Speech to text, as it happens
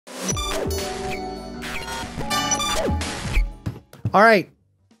All right,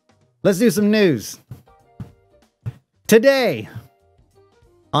 let's do some news. Today,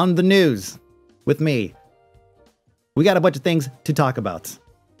 on the news with me, we got a bunch of things to talk about.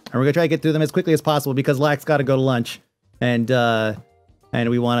 And we're gonna try to get through them as quickly as possible because Lack's gotta go to lunch. And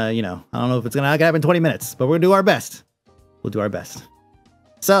we wanna, you know, I don't know if it's gonna happen in 20 minutes, but we're gonna do our best. We'll do our best.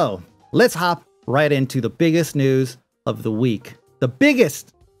 So, let's hop right into the biggest news of the week. The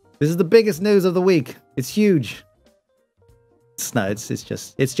biggest! This is the biggest news of the week. It's huge. It's not, it's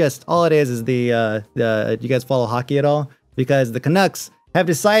just, all it is the, do you guys follow hockey at all? Because the Canucks have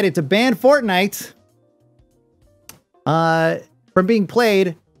decided to ban Fortnite from being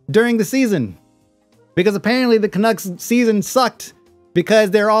played during the season. Because apparently the Canucks season sucked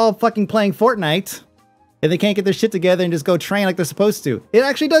because they're all fucking playing Fortnite and they can't get their shit together and just go train like they're supposed to. It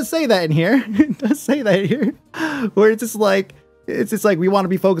actually does say that in here. It does say that here. Where it's just like, we want to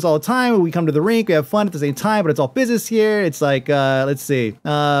be focused all the time. We come to the rink, we have fun at the same time, but it's all business here. It's like, let's see.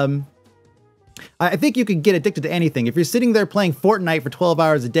 I think you can get addicted to anything. If you're sitting there playing Fortnite for 12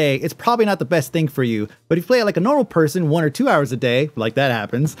 hours a day, it's probably not the best thing for you. But if you play it like a normal person, 1 or 2 hours a day, like that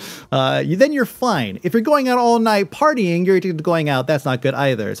happens, then you're fine. If you're going out all night partying, you're addicted to going out, that's not good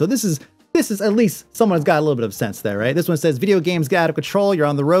either. So this is at least someone's got a little bit of sense there, right? This one says, video games get out of control, you're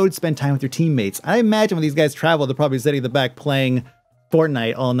on the road, spend time with your teammates. I imagine when these guys travel, they're probably sitting in the back playing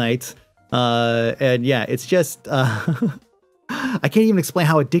Fortnite all night. And yeah, it's just, I can't even explain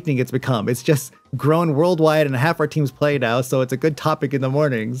how addicting it's become. It's just grown worldwide and half our teams play now, so it's a good topic in the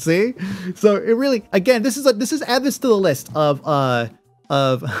morning, see? So it really, again, this is add this to the list of how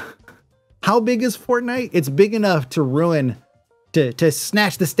big is Fortnite? It's big enough to ruin, to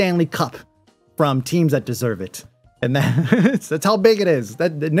snatch the Stanley Cup from teams that deserve it. And that's how big it is.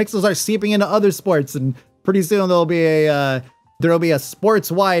 That the Knicks will start seeping into other sports, and pretty soon there'll be a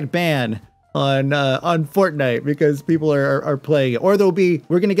sports-wide ban on Fortnite because people are playing it. Or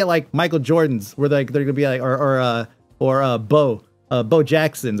we're gonna get like Michael Jordans, where like they're gonna be like, or Bo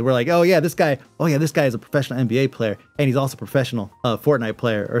Jackson's. We're like, oh yeah, this guy is a professional NBA player and he's also a professional Fortnite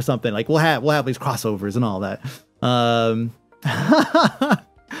player or something. Like we'll have these crossovers and all that.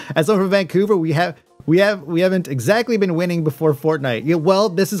 As someone from Vancouver, we haven't exactly been winning before Fortnite. Yeah, well,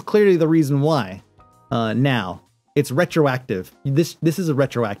 this is clearly the reason why. Now it's retroactive. This is a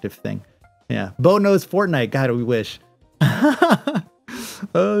retroactive thing. Yeah, Bo knows Fortnite. God, we wish. But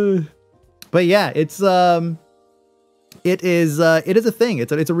yeah, it is a thing.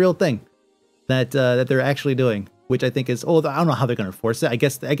 It's a real thing that they're actually doing, which I think is, I don't know how they're gonna enforce it. I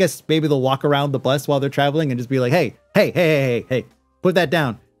guess maybe they'll walk around the bus while they're traveling and just be like, hey, put that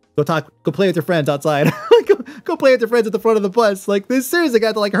down. Go play with your friends outside. go play with your friends at the front of the bus. Like this seriously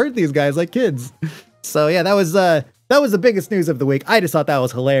got to like hurt these guys like kids. So yeah, that was the biggest news of the week. I just thought that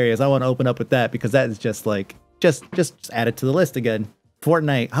was hilarious. I want to open up with that because that is just like just add it to the list again.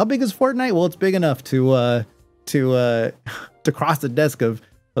 Fortnite. How big is Fortnite? Well, it's big enough to cross the desk of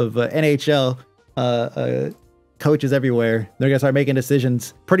NHL coaches everywhere. They're gonna start making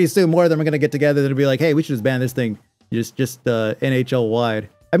decisions. Pretty soon, more of them are gonna get together and be like, "Hey, we should just ban this thing, just NHL wide."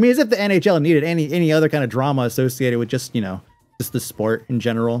 I mean, as if the NHL needed any other kind of drama associated with just the sport in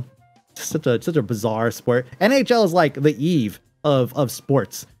general. Such a bizarre sport. NHL is like the Eve of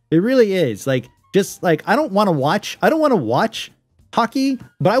sports. It really is. Like just like I don't want to watch hockey,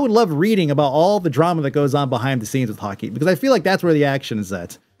 but I would love reading about all the drama that goes on behind the scenes with hockey because I feel like that's where the action is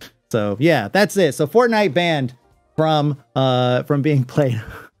at. So yeah, that's it. So Fortnite banned from being played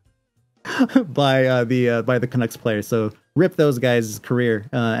by the Canucks players. So rip those guys' career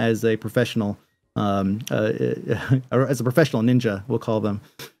as a professional ninja, we'll call them.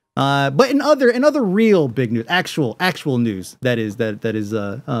 But in other real big news, actual news that is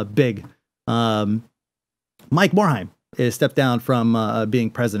big. Mike Morhaime is stepped down from being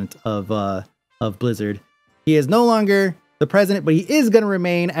president of Blizzard. He is no longer the president, but he is going to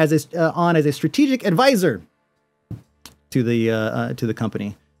remain as a strategic advisor to the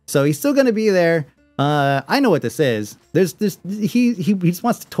company. So he's still going to be there. I know what this is. He just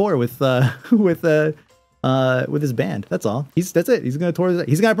wants to tour with his band. That's all. That's it. He's gonna tour.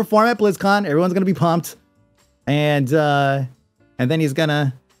 He's gonna perform at BlizzCon. Everyone's gonna be pumped, and then they're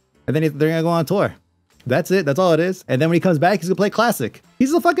gonna go on tour. That's it. That's all it is. And then when he comes back, he's gonna play Classic.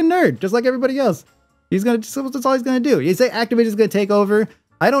 He's a fucking nerd, just like everybody else. That's all he's gonna do. You say Activision's gonna take over.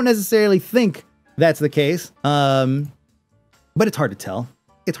 I don't necessarily think that's the case. But it's hard to tell.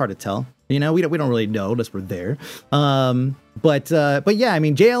 You know, we don't really know unless we're there. But yeah, I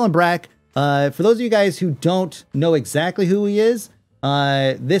mean, JL and Brack. For those of you guys who don't know exactly who he is,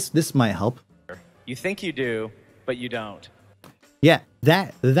 this might help. You think you do, but you don't. Yeah,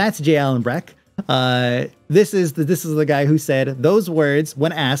 that's J. Allen Brack. This is the guy who said those words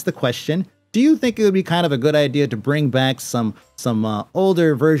when asked the question, do you think it would be kind of a good idea to bring back some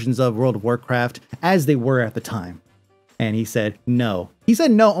older versions of World of Warcraft as they were at the time? And he said no. He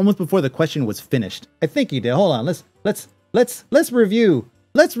said no almost before the question was finished. I think he did. Hold on. Let's review.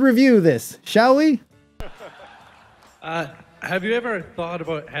 Let's review this, shall we? Have you ever thought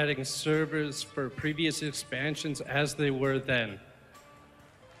about adding servers for previous expansions as they were then?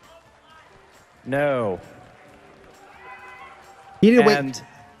 No.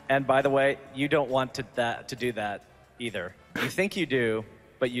 And by the way, you don't want to do that either. You think you do,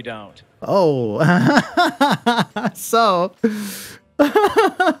 but you don't. Oh.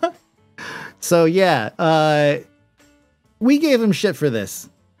 So yeah, we gave him shit for this,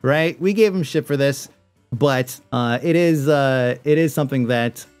 right? We gave him shit for this, but it is something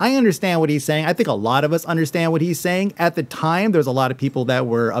that I understand what he's saying. I think a lot of us understand what he's saying. At the time, there's a lot of people that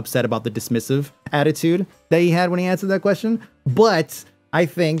were upset about the dismissive attitude that he had when he answered that question. But I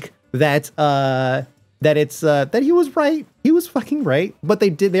think that that he was right. He was fucking right. But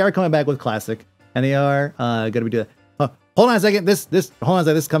they are coming back with Classic, and they are gonna be doing that. Hold on a second. This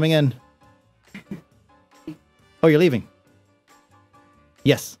is coming in. Oh, you're leaving.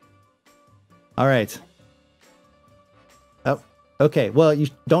 Yes. All right. Oh, okay. Well, you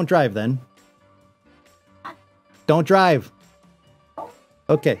don't drive then. Don't drive.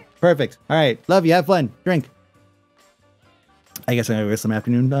 Okay, perfect. All right. Love you. Have fun. Drink. I guess I'm gonna get some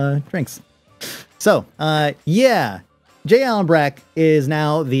afternoon drinks. So, yeah, J. Allen Brack is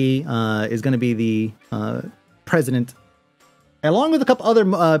now is going to be the president, along with a couple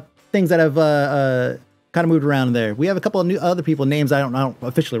other things that have kind of moved around there. We have a couple of other people names I don't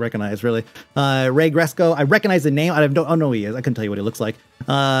officially recognize really. Ray Gresco, I recognize the name. I don't know who he is. I couldn't tell you what he looks like.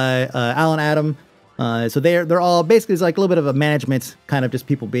 Alan Adam. So they're all basically like a little bit of a management, kind of just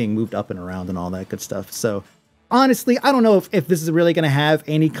people being moved up and around and all that good stuff. So honestly, I don't know if this is really going to have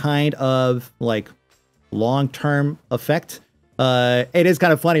any kind of like long-term effect. It is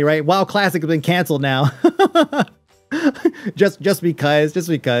kind of funny, right? WoW Classic has been canceled now. just because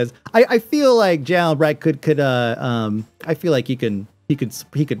I feel like J. Allen Brack could I feel like he could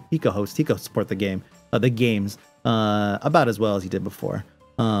support the games about as well as he did before.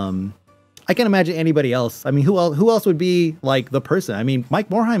 I can't imagine anybody else. I mean, who else would be like the person? I mean, Mike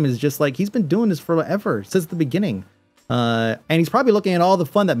Morhaime is just like, he's been doing this forever, since the beginning. And he's probably looking at all the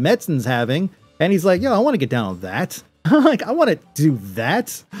fun that Medson's having, and he's like, yo, I want to get down with that. Like, I want to do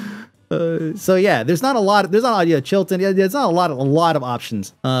that. So yeah, there's not a lot of Chilton. There's not a lot of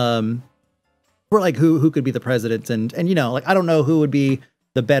options. For like who could be the president, and you know, like I don't know who would be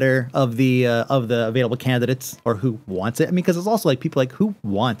the better of the available candidates, or who wants it. I mean, because it's also like people like, who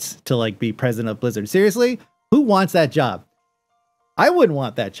wants to like be president of Blizzard? Seriously, who wants that job? I wouldn't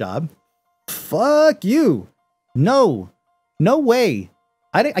want that job. Fuck you. No way.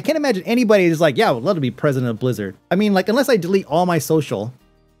 I can't imagine anybody is like, yeah, I would love to be president of Blizzard. I mean, like, unless I delete all my social,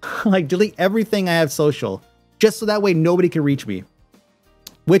 like delete everything I have social, just so that way nobody can reach me,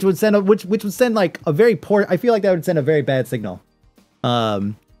 which would send like a very poor. I feel like that would send a very bad signal,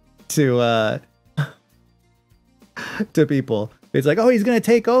 to people. It's like, oh, he's gonna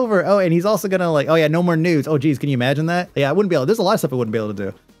take over. Oh, and he's also gonna like, oh yeah, no more news. Oh geez, can you imagine that? Yeah, I wouldn't be able. There's a lot of stuff I wouldn't be able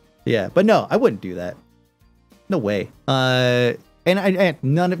to do. Yeah, but no, I wouldn't do that. No way.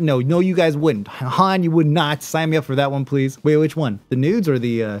 No, you guys wouldn't. Han, you would not sign me up for that one, please. Wait, which one? The nudes or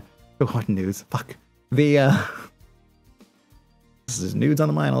the what nudes? Fuck. This is nudes on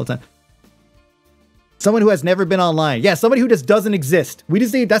the mind all the time. Someone who has never been online. Yeah, somebody who just doesn't exist. We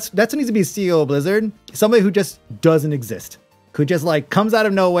just need that's what needs to be CEO of Blizzard. Somebody who just doesn't exist. Who just like comes out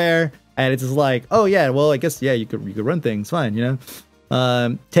of nowhere and it's just like, oh yeah, well I guess yeah, you could run things fine, you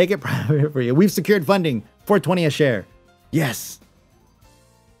know. Take it private for you. We've secured funding, $4.20 a share. Yes.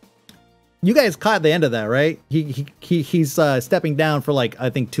 You guys caught the end of that, right? He's stepping down for like I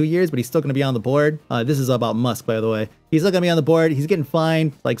think 2 years, but he's still going to be on the board. This is about Musk, by the way. He's still going to be on the board. He's getting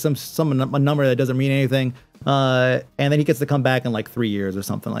fined like a number that doesn't mean anything, and then he gets to come back in like 3 years or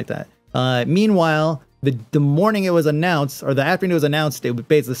something like that. Meanwhile, the morning it was announced, or the afternoon it was announced, it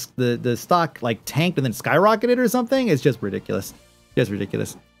basically the stock like tanked and then skyrocketed or something. It's just ridiculous,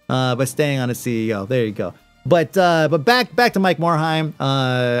 But staying on as CEO, there you go. But back to Mike Morhaime.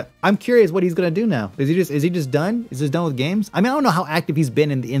 I'm curious what he's gonna do now. Is he just done? Is he done with games? I mean, I don't know how active he's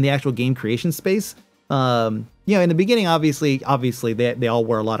been in the actual game creation space. You know, in the beginning, obviously they all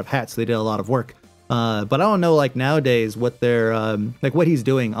wore a lot of hats. So they did a lot of work. But I don't know, like nowadays, what they're like what he's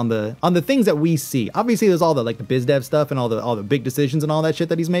doing on the things that we see. Obviously, there's all the like the biz dev stuff and all the big decisions and all that shit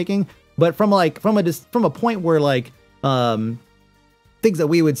that he's making. But from a point where like things that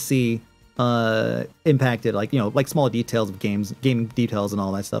we would see impacted, like, you know, like small details of gaming details and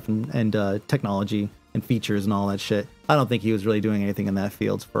all that stuff, and technology and features and all that shit. I don't think he was really doing anything in that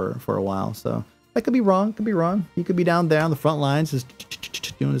field for a while. So I could be wrong. He could be down there on the front lines just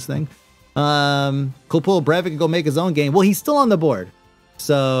doing his thing. Cool pull. Brack could go make his own game. Well, he's still on the board,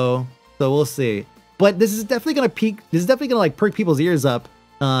 so we'll see. But this is definitely gonna peak. This is definitely gonna like perk people's ears up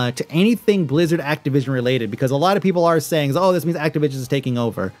to anything Blizzard Activision related, because a lot of people are saying, oh, this means Activision is taking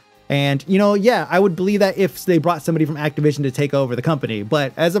over. And, you know, yeah, I would believe that if they brought somebody from Activision to take over the company.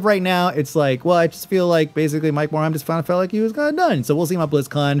 But as of right now, it's like, well, I just feel like basically Mike Morhaime just felt like he was kind of done. So we'll see him at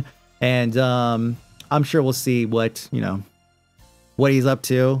BlizzCon. And I'm sure we'll see what, you know, what he's up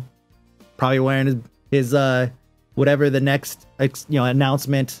to. Probably wearing his whatever the next, you know,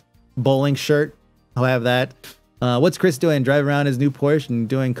 announcement bowling shirt. I'll have that. What's Chris doing? Driving around his new Porsche and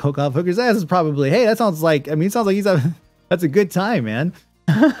doing coke off hookers' ass is probably, hey, that sounds like, I mean, it sounds like that's a good time, man.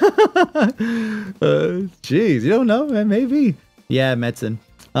 Jeez, you don't know, man. Maybe. Yeah, Metzen.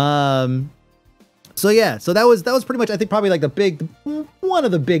 So yeah, so that was pretty much, I think, probably like one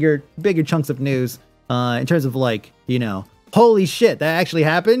of the bigger chunks of news in terms of, like, you know, holy shit, that actually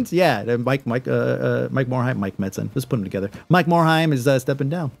happened. Yeah, Mike Morhaime, Mike Metzen. Let's put them together. Mike Morhaime is stepping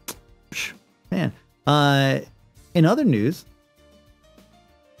down. Man. In other news,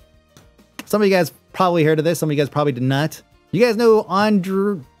 some of you guys probably heard of this. Some of you guys probably did not. You guys know who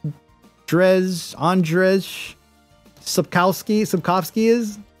Andrzej Sapkowski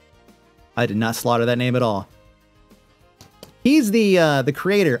is? I did not slaughter that name at all. He's the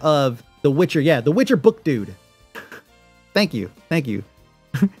creator of The Witcher. Yeah, The Witcher book dude. Thank you.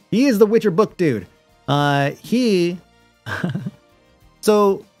 He is the Witcher book dude.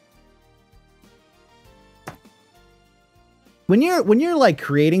 So when you're like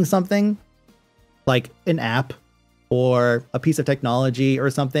creating something like an app or a piece of technology or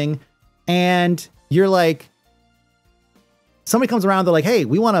something, and you're like, somebody comes around, they're like, hey,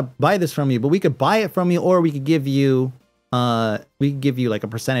 we want to buy this from you, but we could buy it from you, or we could give you like a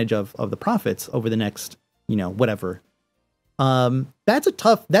percentage of the profits over the next, you know, whatever. That's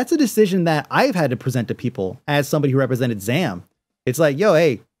a decision that I've had to present to people as somebody who represented ZAM. It's like, yo,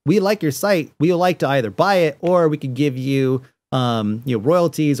 hey, we like your site. We would like to either buy it, or we could give you, you know,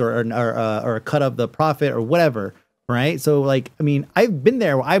 royalties or a cut of the profit or whatever. Right. So, like, I mean, I've been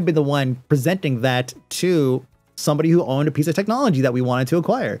there. I've been the one presenting that to somebody who owned a piece of technology that we wanted to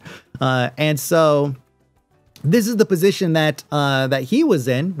acquire. And so this is the position that he was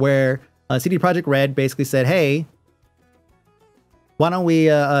in, where CD Projekt Red basically said, hey, why don't we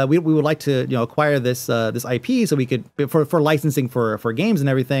would like to, you know, acquire this IP so we could for licensing for games and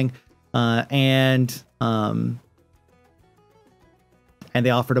everything. And they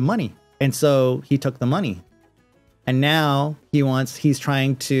offered him money. And so he took the money. And now he's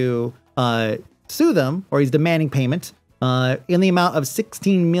trying to sue them, or he's demanding payment in the amount of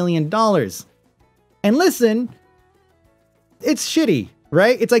 $16 million. And listen, it's shitty,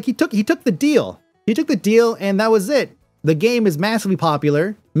 right? It's like he took the deal. He took the deal, and that was it. The game is massively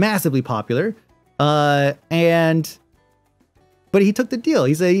popular. But he took the deal.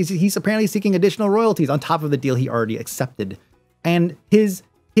 He's apparently seeking additional royalties on top of the deal he already accepted. And his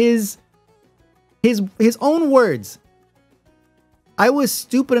own words: I was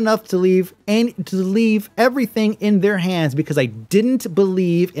stupid enough to leave everything in their hands because I didn't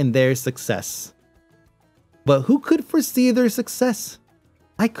believe in their success. But who could foresee their success?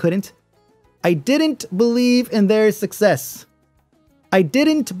 I couldn't. I didn't believe in their success. I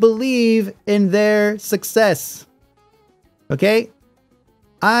didn't believe in their success. Okay?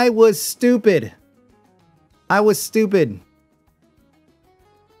 I was stupid.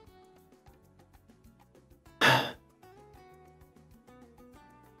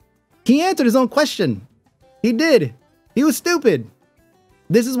 He answered his own question. He did. He was stupid.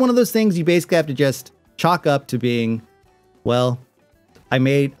 This is one of those things you basically have to just chalk up to being, well, I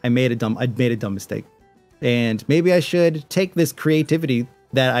made a dumb mistake. And maybe I should take this creativity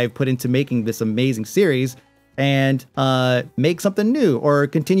that I've put into making this amazing series and make something new, or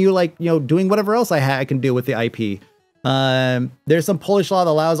continue, like, you know, doing whatever else I can do with the IP. There's some Polish law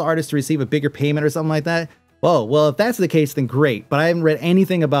that allows artists to receive a bigger payment or something like that. Oh, well, if that's the case, then great. But I haven't read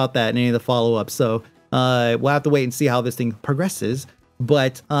anything about that in any of the follow-ups. So we'll have to wait and see how this thing progresses.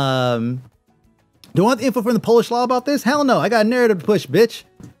 But do you want the info from the Polish law about this? Hell no. I got a narrative to push, bitch.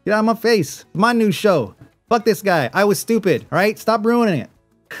 Get out of my face. My new show. Fuck this guy. I was stupid. All right? Stop ruining it.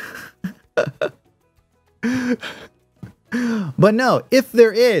 But no, if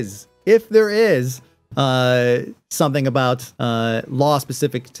there is something about law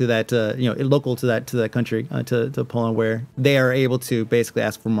specific to that, local to that country, to Poland, where they are able to basically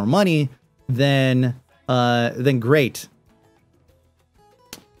ask for more money, then great.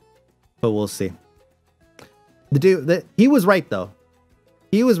 But we'll see. The dude, he was right though.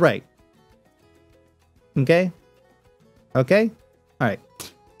 He was right. Okay. All right.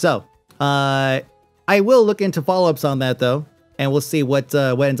 So, I will look into follow-ups on that though, and we'll see what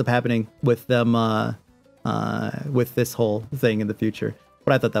ends up happening with them, with this whole thing in the future.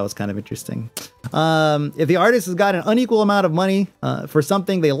 But I thought that was kind of interesting. If the artist has got an unequal amount of money for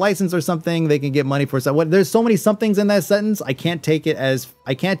something they license or something, they can get money for something. There's so many somethings in that sentence. I can't take it as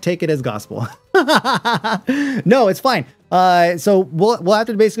gospel. No, it's fine. So we'll have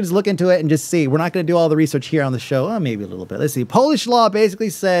to basically just look into it and just see. We're not going to do all the research here on the show. Oh, maybe a little bit. Let's see. Polish law basically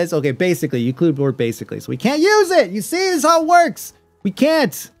says, okay, basically, you include the word basically, so we can't use it. You see, this is how it works. We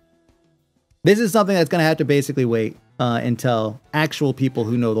can't. This is something that's going to have to basically wait until actual people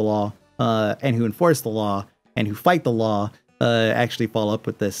who know the law and who enforce the law and who fight the law actually follow up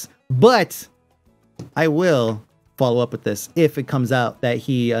with this. But I will follow up with this if it comes out that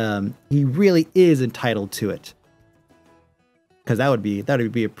he really is entitled to it, because that would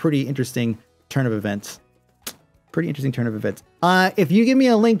be a pretty interesting turn of events. If you give me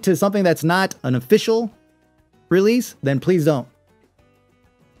a link to something that's not an official release, then please don't.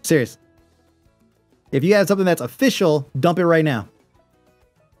 Serious. If you have something that's official, dump it right now.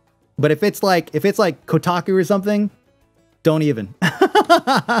 But if it's like Kotaku or something, don't even.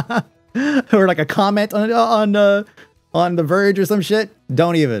 Or like a comment on The Verge or some shit,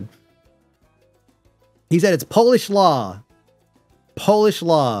 don't even. He said it's Polish law.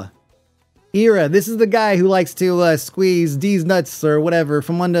 Era, this is the guy who likes to squeeze these nuts or whatever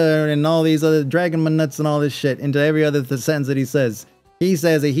from under and all these other dragon nuts and all this shit into every other sentence that he says. He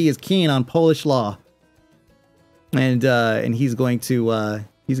says that he is keen on Polish law. And he's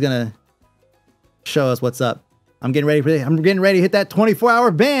gonna show us what's up. I'm getting ready to hit that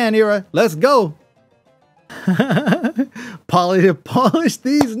 24-hour ban, Era. Let's go. Polish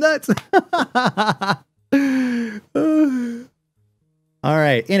these nuts. All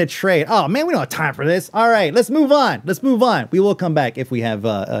right, in a trade. Oh man, we don't have time for this. All right, let's move on. We will come back if we have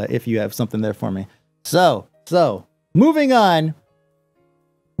if you have something there for me. So moving on.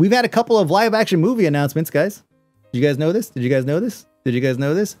 We've had a couple of live action movie announcements, guys. Did you guys know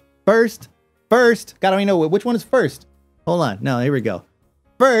this? First, God, I don't know which one is first. Hold on. No, here we go.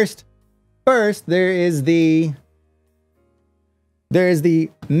 First, there is the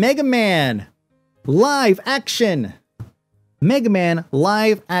Mega Man live action. Mega Man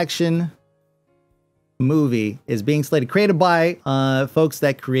live action movie is being slated, created by folks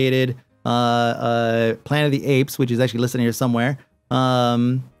that created Planet of the Apes, which is actually listed here somewhere.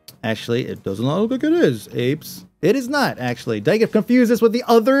 Actually, it does not look like it is Apes. It is not, actually. Did I get confused this with the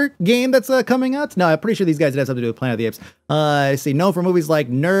other game that's coming out? No, I'm pretty sure these guys did have something to do with Planet of the Apes. I see, known for movies like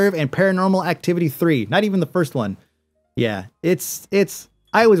Nerve and Paranormal Activity 3. Not even the first one. Yeah,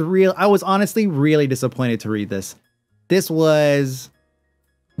 I was honestly really disappointed to read this. This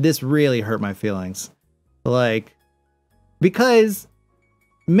really hurt my feelings. Like, because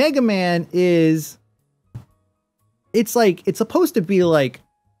Mega Man it's supposed to be like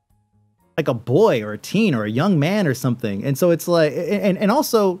a boy or a teen or a young man or something. And so it's like, and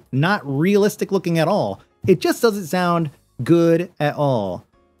also not realistic looking at all. It just doesn't sound good at all.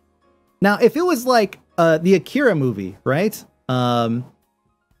 Now, if it was like the Akira movie, right?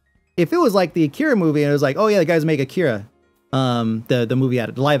 If it was like the Akira movie and it was like, oh yeah, the guys make Akira, the movie,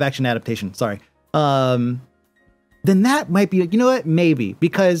 the live action adaptation, sorry. Then that might be, you know what? Maybe,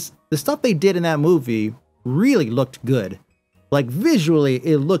 because the stuff they did in that movie really looked good. Like visually,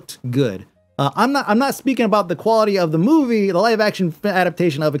 it looked good. I'm not speaking about the quality of the movie, the live action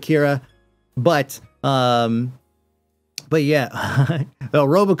adaptation of Akira, but yeah, the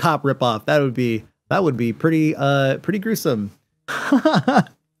RoboCop ripoff, that would be pretty gruesome.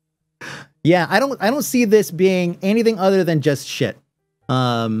 Yeah, I don't see this being anything other than just shit.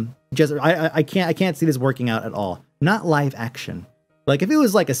 I can't see this working out at all. Not live action. Like if it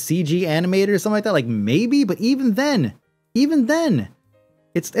was like a CG animated or something like that, like maybe, but even then,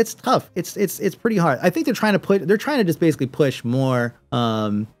 it's tough. It's pretty hard. I think they're trying to just basically push more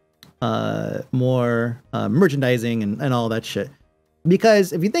merchandising and all that shit.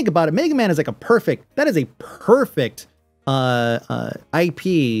 Because if you think about it, Mega Man is like a perfect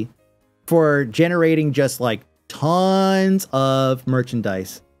IP for generating just like tons of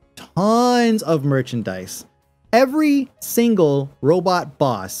merchandise. Every single robot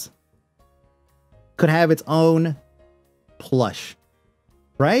boss could have its own plush.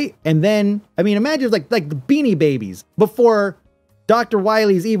 right? And then, I mean, imagine like the Beanie Babies before Dr.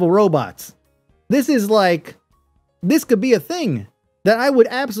 Wily's evil robots. This is like, this could be a thing that I would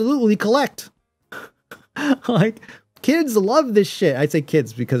absolutely collect. Like, kids love this shit. I say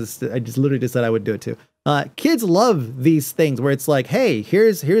kids because I just literally just said I would do it too. Kids love these things where it's like, hey,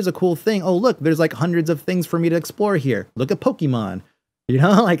 here's a cool thing. Oh, look, there's like hundreds of things for me to explore here. Look at Pokemon. You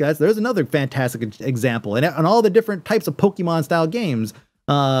know, like there's another fantastic example. And all the different types of Pokemon style games.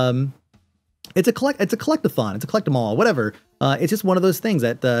 It's a collectathon. It's a collect 'em all, whatever. It's just one of those things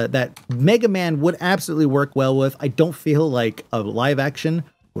that that Mega Man would absolutely work well with. I don't feel like a live action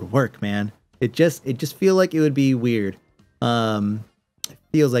would work, man. It just feel like it would be weird. It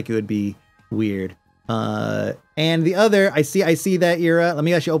feels like it would be weird. And the other, I see that era. Let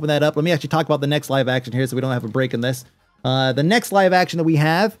me actually open that up. Let me actually talk about the next live action here so we don't have a break in this. The next live action that we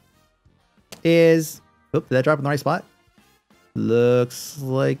have is, oop, did that drop in the right spot? Looks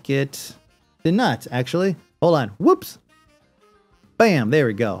like it did not, actually. Hold on. Whoops. Bam. There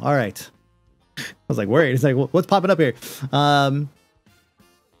we go. All right. I was like worried. It's like, what's popping up here? The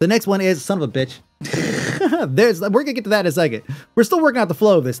next one is, son of a bitch. We're gonna get to that in a second. We're still working out the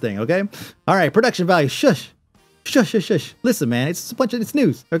flow of this thing, okay? All right, production value. Shush. Listen, man, it's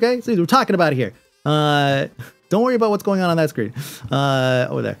news, okay? It's news. We're talking about it here. Don't worry about what's going on that screen.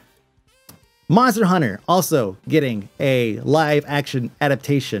 Over there. Monster Hunter also getting a live action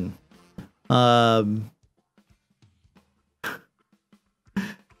adaptation. Now,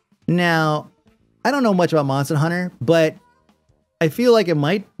 I don't know much about Monster Hunter, but I feel like it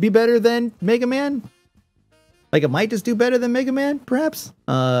might be better than Mega Man. Like it might just do better than Mega Man, perhaps.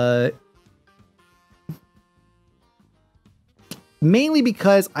 Mainly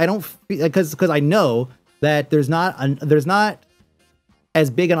because I don't because I know that there's not as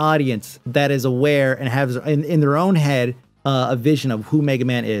big an audience that is aware and has in their own head a vision of who Mega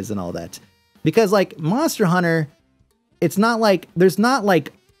Man is and all that. Because like Monster Hunter, it's not like there's not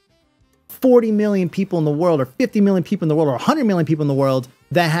like 40 million people in the world or 50 million people in the world or 100 million people in the world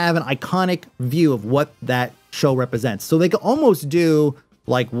that have an iconic view of what that show represents. So they could almost do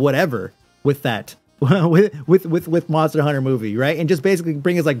like whatever with that with Monster Hunter movie, right? And just basically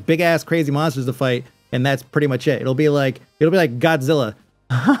bring us like big ass crazy monsters to fight, and that's pretty much it. It'll be like Godzilla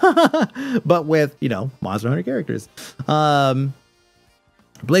but with, you know, Monster Hunter characters.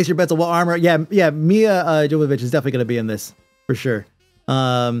 Place your bets on what armor. Yeah, Mia Jovovich is definitely going to be in this for sure.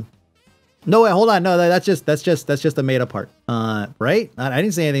 No, wait, hold on. No, that's just a made up part. Right? I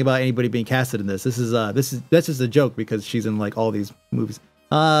didn't say anything about anybody being casted in this. That's just a joke because she's in like all these movies.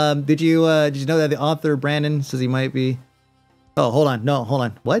 Did you know that the author Brandon says he might be? Oh, hold on. No, hold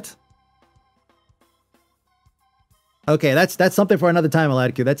on. What? Okay, that's something for another time,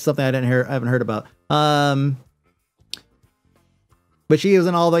 Aladku. That's something I haven't heard about. But she was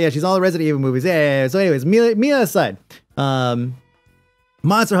in all the, she's in all the Resident Evil movies. Yeah. So anyways, Mia aside,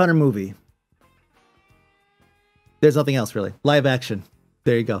 Monster Hunter movie. There's nothing else really. Live action.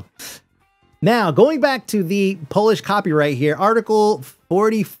 There you go. Now, going back to the Polish copyright here, Article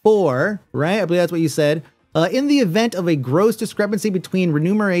 44, right? I believe that's what you said. In the event of a gross discrepancy between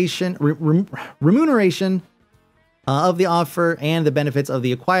remuneration of the offer and the benefits of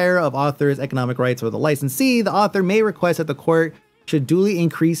the acquirer of author's economic rights or the licensee, the author may request that the court should duly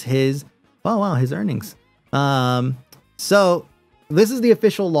increase his earnings. So this is the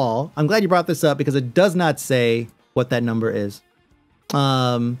official law. I'm glad you brought this up because it does not say what that number is.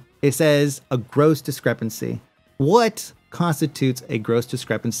 It says a gross discrepancy. What constitutes a gross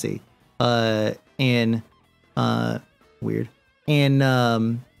discrepancy in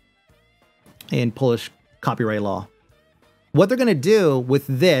Polish copyright law? What they're gonna do with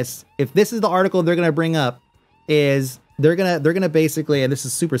this, if this is the article they're gonna bring up, is they're gonna basically, and this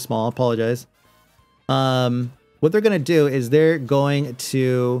is super small, I apologize. What they're gonna do is they're going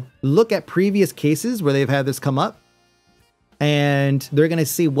to look at previous cases where they've had this come up, and they're gonna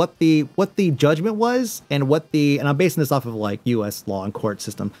see what the judgment was and and I'm basing this off of like U.S. law and court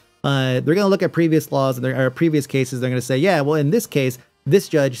system. They're gonna look at previous laws and previous cases. They're gonna say, yeah, well, in this case, this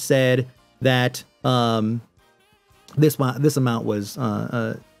judge said that this amount was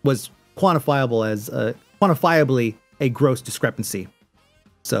quantifiable as quantifiably a gross discrepancy.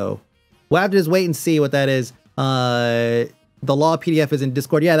 So we'll have to just wait and see what that is. The law PDF is in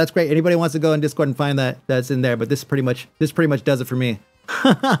Discord. Yeah, that's great. Anybody wants to go in Discord and find that's in there, but this pretty much does it for me.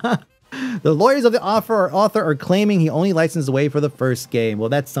 The lawyers of the author are claiming he only licensed away for the first game. Well,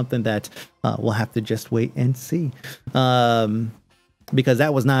 that's something that we'll have to just wait and see. Because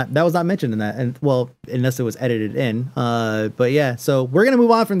that was not mentioned in that, and well, unless it was edited in. But yeah, so we're gonna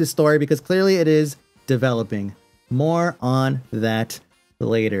move on from this story because clearly it is developing. More on that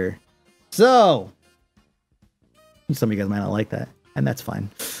later. So, some of you guys might not like that, and that's fine.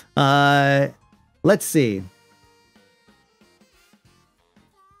 Let's see.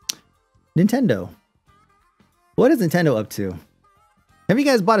 Nintendo. What is Nintendo up to? Have you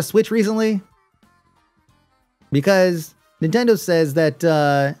guys bought a Switch recently? Because Nintendo says that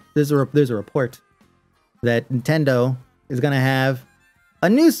there's a report that Nintendo is gonna have a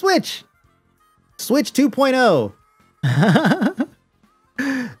new Switch, Switch 2.0.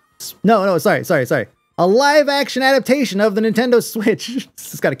 No, sorry. A live action adaptation of the Nintendo Switch.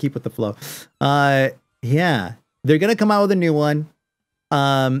 Just gotta keep with the flow. Yeah, they're gonna come out with a new one.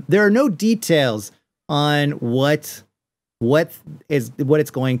 There are no details on what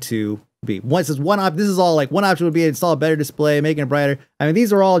it's going to be. This is all like one option would be install a better display, making it brighter. I mean,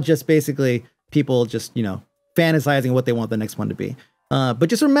 these are all just basically people just, you know, fantasizing what they want the next one to be. But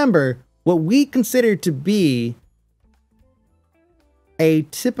just remember what we consider to be a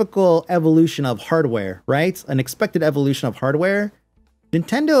typical evolution of hardware, right? An expected evolution of hardware.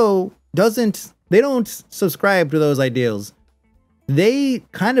 Nintendo don't subscribe to those ideals. They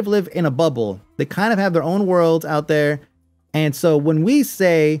kind of live in a bubble. They kind of have their own world out there. And so when we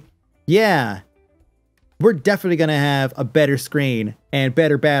say, yeah, we're definitely going to have a better screen and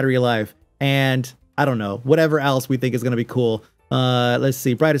better battery life and I don't know, whatever else we think is going to be cool. Let's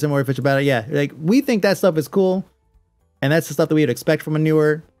see, brighter and more efficient battery. Yeah, like we think that stuff is cool. And that's the stuff that we would expect from a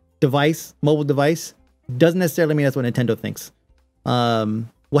newer device, mobile device. Doesn't necessarily mean that's what Nintendo thinks.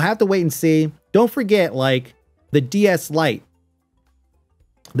 We'll have to wait and see. Don't forget, like, the DS Lite.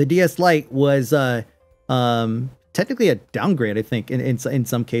 The DS Lite was technically a downgrade, I think, in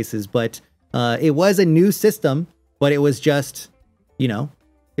some cases. But it was a new system, but it was just, you know,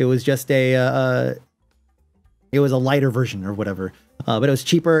 it was just it was a lighter version or whatever. But it was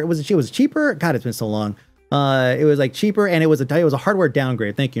cheaper. It was cheaper. God, it's been so long. It was like cheaper, and it was a hardware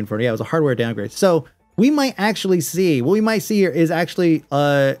downgrade. Thank you, Fony. Yeah, it was a hardware downgrade. So we might actually see, what we might see here is actually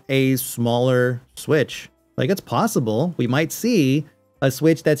a smaller Switch. Like, it's possible we might see a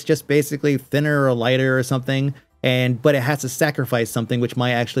Switch that's just basically thinner or lighter or something, but it has to sacrifice something, which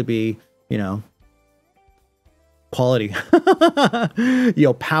might actually be, you know, quality, you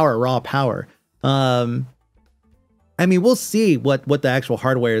know, power, raw power. I mean, we'll see what the actual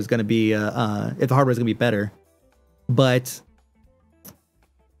hardware is going to be, if the hardware is going to be better. But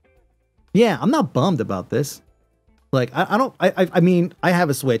yeah, I'm not bummed about this. Like, I mean, I have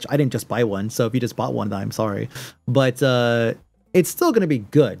a Switch. I didn't just buy one. So if you just bought one, then I'm sorry. But it's still going to be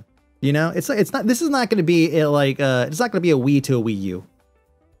good. You know, this is not going to be like, it's not going to be a Wii to a Wii U.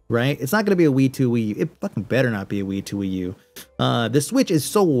 Right? It's not going to be a Wii to Wii U. It fucking better not be a Wii to Wii U. The Switch is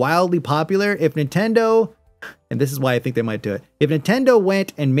so wildly popular. If Nintendo, and this is why I think they might do it, if Nintendo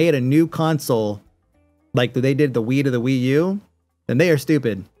went and made a new console like they did the Wii to the Wii U, then they are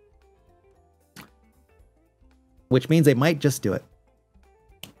stupid. Which means they might just do it.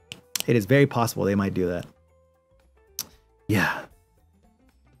 It is very possible they might do that. Yeah.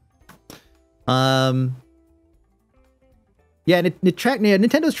 Yeah,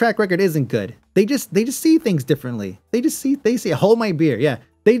 Nintendo's track record isn't good. They just see things differently. They see hold my beer. Yeah,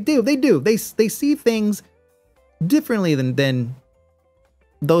 they do. They see things differently than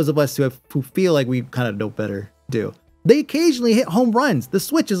those of us who feel like we kind of know better do. They occasionally hit home runs. The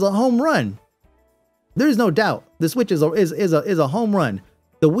Switch is a home run. There's no doubt. The Switch is a home run.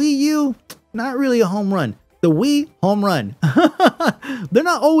 The Wii U, not really a home run. The Wii, home run. They're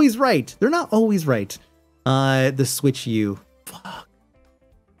not always right. The Switch U. Fuck.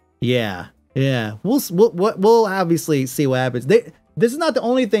 Yeah. We'll obviously see what happens. This is not the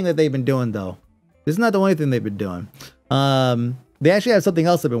only thing that they've been doing, though. This is not the only thing they've been doing. They actually have something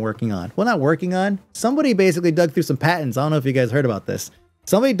else they've been working on. Well, not working on. Somebody basically dug through some patents. I don't know if you guys heard about this.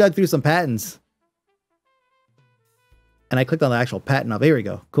 Somebody dug through some patents. And I clicked on the actual patent. Here we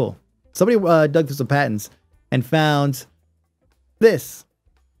go. Cool. Somebody dug through some patents and found this.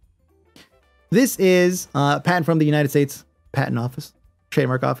 This is a patent from the United States Patent Office,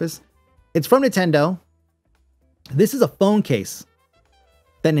 Trademark Office. It's from Nintendo. This is a phone case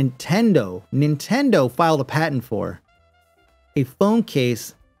that Nintendo filed a patent for. A phone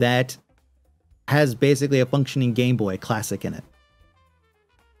case that has basically a functioning Game Boy Classic in it.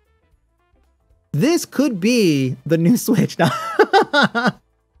 This could be the new Switch. The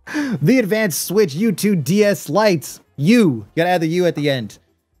advanced Switch U2 DS Lite. You gotta add the U at the end.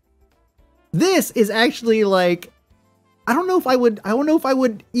 This is actually like, I don't know if I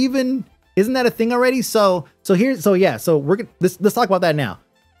would even, isn't that a thing already? let's talk about that now.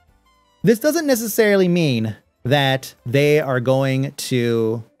 This doesn't necessarily mean that they are going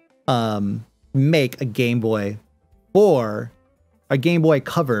to make a Game Boy for a Game Boy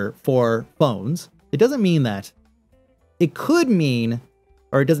cover for phones. It doesn't mean that. It could mean,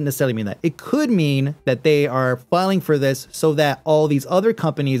 or it doesn't necessarily mean that. It could mean that they are filing for this so that all these other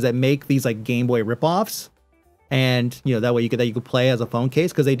companies that make these like Game Boy ripoffs, and that way you could play as a phone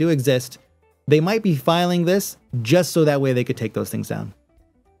case, because they do exist. They might be filing this just so that way they could take those things down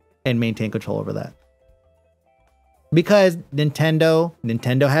and maintain control over that. Because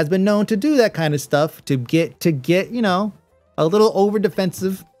Nintendo has been known to do that kind of stuff to get a little over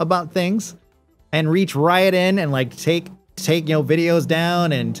defensive about things and reach riot in and like take videos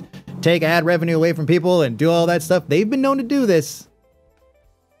down and take ad revenue away from people and do all that stuff. They've been known to do this.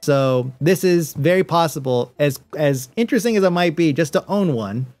 So this is very possible, as interesting as it might be just to own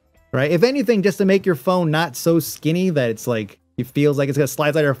one, right? If anything, just to make your phone not so skinny that it's like it feels like it's gonna slide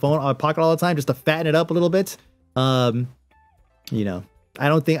out of your phone pocket all the time, just to fatten it up a little bit. I don't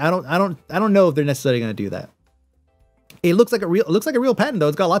know if they're necessarily going to do that. It looks like a real patent though.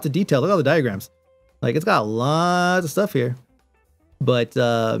 It's got lots of detail. Look at all the diagrams. Like it's got lots of stuff here. But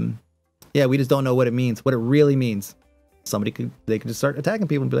yeah, we just don't know what it means, what it really means. They could just start attacking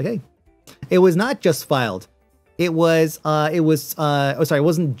people and be like, hey, it was not just filed. It wasn't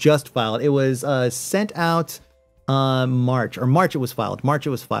just filed. It was sent out March it was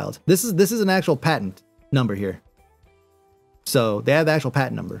filed. This is an actual patent number here. So they have the actual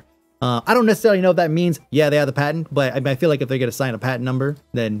patent number. I don't necessarily know if that means, yeah, they have the patent, but I feel like if they're going to sign a patent number,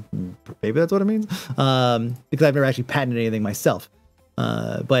 then maybe that's what it means. Because I've never actually patented anything myself.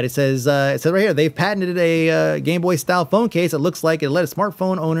 But it says right here, they've patented a Game Boy style phone case that looks like it let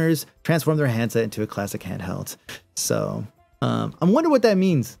smartphone owners transform their handset into a classic handheld. So I wonder what that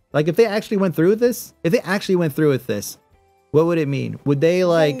means. Like if they actually went through with this, what would it mean? Would they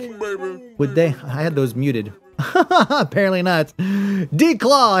like, I had those muted. Apparently not.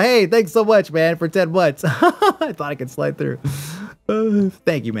 D-Claw, hey, thanks so much, man, for 10 months. I thought I could slide through.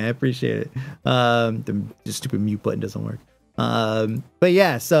 Thank you, man, I appreciate it. The stupid mute button doesn't work. But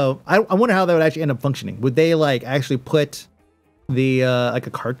yeah, so I wonder how that would actually end up functioning. Would they like actually put the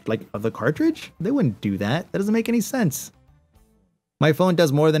the cartridge? They wouldn't do that. That doesn't make any sense. My phone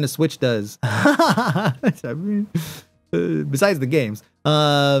does more than a Switch does. I mean, besides the games.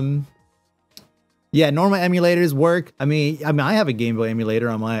 Yeah, normal emulators work. I mean, I have a Game Boy emulator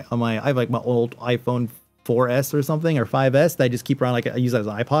on my I have like my old iPhone 4S or something, or 5S that I just keep around, like I use that as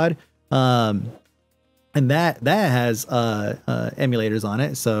an iPod. And that has emulators on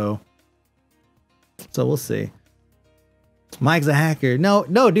it, so we'll see. Mike's a hacker. No,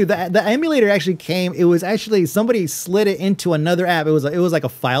 dude, the emulator actually came. It was actually somebody slid it into another app. It was like a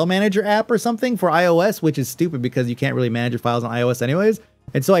file manager app or something for iOS, which is stupid because you can't really manage your files on iOS anyways.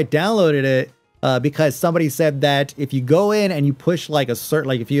 And so I downloaded it because somebody said that if you go in and you push like a certain,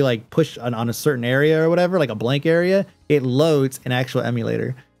 like if you like push on a certain area or whatever, like a blank area, it loads an actual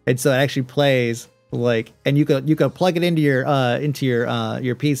emulator, and so it actually plays. Like, and you could plug it into your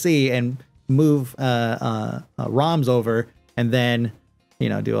PC and move ROMs over, and then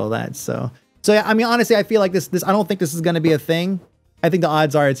do all that. So yeah, I mean, honestly, I feel like this I don't think this is going to be a thing. I think the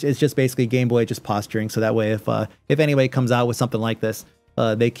odds are it's just basically Game Boy just posturing, so that way if anybody comes out with something like this,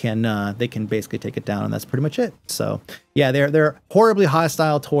 they can basically take it down, and that's pretty much it. So yeah, they're horribly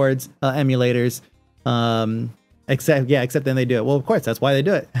hostile towards emulators. Except then they do it. Well, of course, that's why they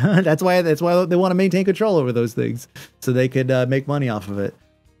do it. that's why they want to maintain control over those things, so they could make money off of it.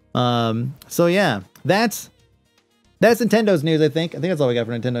 So yeah, that's Nintendo's news. I think that's all we got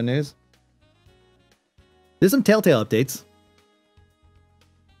for Nintendo news. There's some Telltale updates.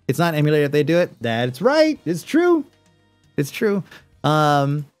 It's not emulated if they do it. That's right. It's true. It's true.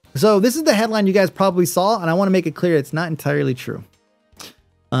 So this is the headline you guys probably saw, and I want to make it clear it's not entirely true.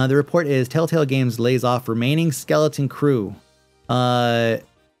 The report is Telltale Games lays off remaining skeleton crew. That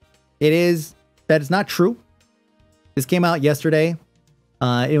is not true. This came out yesterday.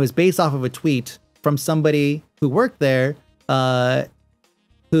 It was based off of a tweet from somebody who worked there,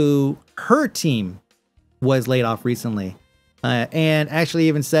 who her team was laid off recently, and actually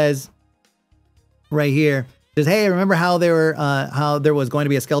even says right here, says, "Hey, remember how there was going to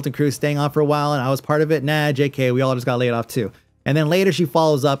be a skeleton crew staying on for a while, and I was part of it? Nah, JK, we all just got laid off too." And then later she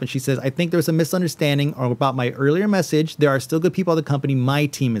follows up and she says, "I think there was a misunderstanding or about my earlier message. There are still good people at the company. My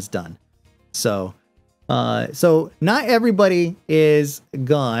team is done." So not everybody is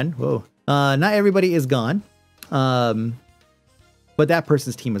gone. Whoa. Not everybody is gone. But that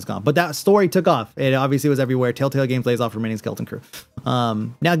person's team is gone. But that story took off. It obviously was everywhere. Telltale Games lays off remaining skeleton crew.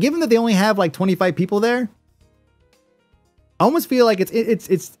 Now, given that they only have like 25 people there, I almost feel like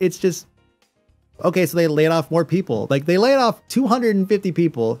it's just, okay, so they laid off more people. Like they laid off 250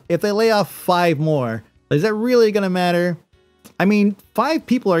 people. If they lay off 5 more, is that really going to matter? I mean, 5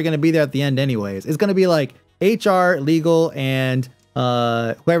 people are going to be there at the end anyways. It's going to be like HR, legal, and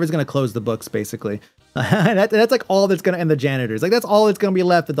whoever's going to close the books, basically. That's like all that's going to end the janitors. Like that's all that's going to be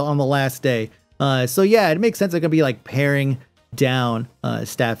left on the last day. So yeah, it makes sense. They're going to be like paring down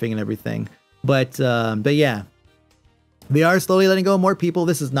staffing and everything. But yeah, they are slowly letting go of more people.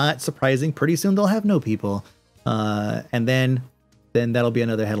 This is not surprising. Pretty soon they'll have no people. And then that'll be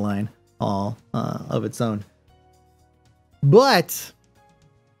another headline all of its own. But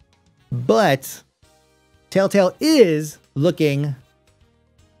Telltale is looking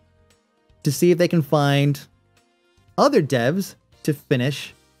to see if they can find other devs to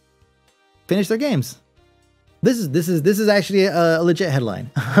finish their games. This is actually a legit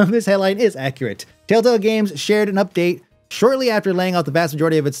headline. This headline is accurate. Telltale Games shared an update shortly after laying off the vast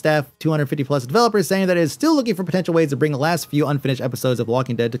majority of its staff, 250 plus developers, saying that it is still looking for potential ways to bring the last few unfinished episodes of The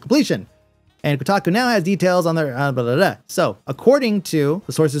Walking Dead to completion. And Kotaku now has details on their blah, blah, blah. So, according to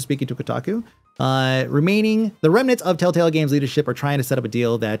the sources speaking to Kotaku, the remnants of Telltale Games leadership are trying to set up a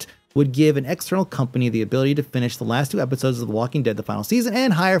deal that would give an external company the ability to finish the last 2 episodes of The Walking Dead, the final season,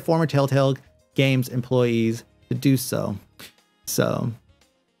 and hire former Telltale Games employees to do so. So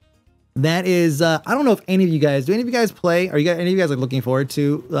that is, I don't know if any of you guys, do any of you guys play? Are any of you guys like looking forward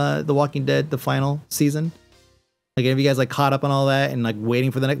to The Walking Dead, the final season? Like, any of you guys like caught up on all that and like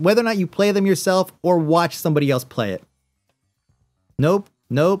waiting for the next, whether or not you play them yourself or watch somebody else play it? Nope.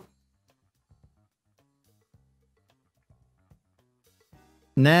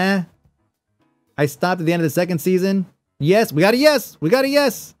 Nah. I stopped at the end of the 2nd season. Yes, we got a yes.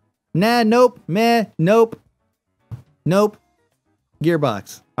 Nah, nope, meh, nope.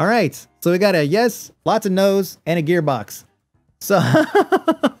 Gearbox. All right. So we got a yes, lots of no's, and a gearbox. So,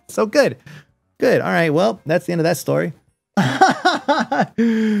 so good. All right. Well, that's the end of that story.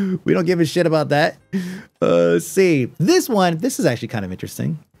 We don't give a shit about that. Let's see. This is actually kind of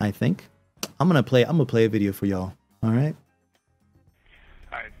interesting, I think. I'm gonna play a video for y'all. All right.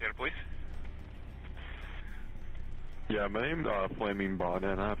 Hi, Santa Police. Yeah, my name's Flaming Bond,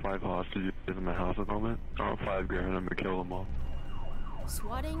 and I have 5 hostages in my house at the moment. I want $5 grand, I'm gonna kill them all.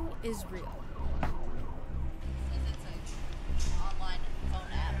 Swatting is real. It's an online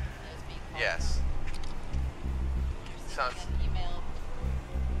phone app that is being called. Yes. Sounds Email.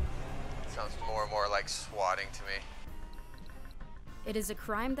 sounds more and more like swatting to me. It is a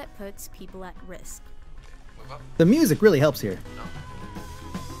crime that puts people at risk. Move up. The music really helps here. No.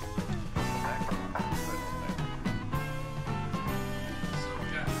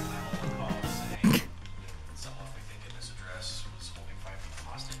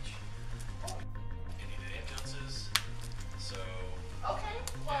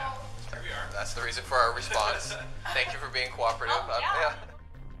 That's the reason for our response. Thank you for being cooperative. Yeah.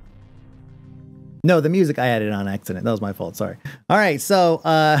 No, the music I added on accident. That was my fault. Sorry. All right. So,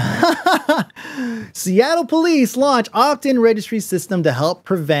 Seattle police launch opt-in registry system to help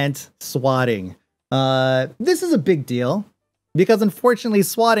prevent swatting. This is a big deal because unfortunately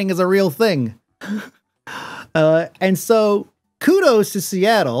swatting is a real thing. And so kudos to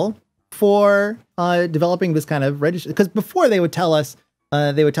Seattle for developing this kind of registry, because before they would tell us,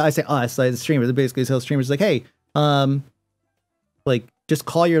 I say us, like the streamers, they basically tell streamers like, hey, like just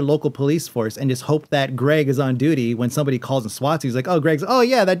call your local police force and just hope that Greg is on duty when somebody calls and swats you. He's like, oh,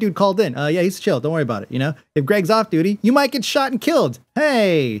 yeah, that dude called in. Yeah, he's chill. Don't worry about it. You know, if Greg's off duty, you might get shot and killed.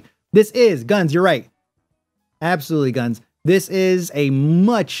 Hey, this is guns. You're right. Absolutely guns. This is a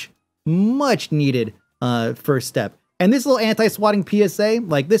much needed first step. And this little anti-swatting PSA,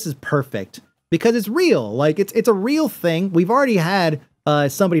 like this is perfect because it's real. Like it's a real thing. We've already had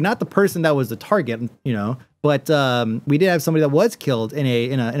somebody, not the person that was the target, you know, but we did have somebody that was killed in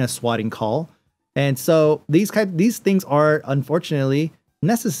a swatting call. And so these things are unfortunately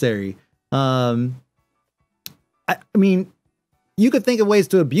necessary. I mean, you could think of ways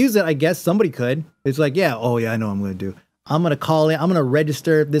to abuse it. I guess somebody could. It's like, yeah, oh yeah, I know what I'm going to do. I'm going to call in. I'm going to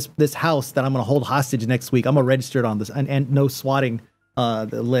register this house that I'm going to hold hostage next week. I'm going to register it on this and no swatting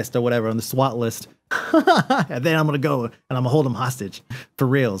the list or whatever, on the SWAT list. And then I'm going to go and I'm going to hold them hostage for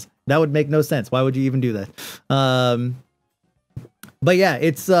reals. That would make no sense. Why would you even do that? But yeah,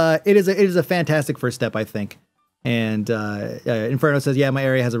 it is a fantastic first step, I think. And Inferno says, yeah, my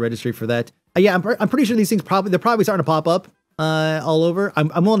area has a registry for that. Yeah, I'm pretty sure these things they're probably starting to pop up all over.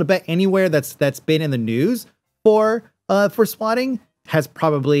 I'm willing to bet anywhere that's been in the news for swatting has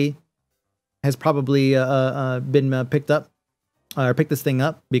probably been picked up or picked this thing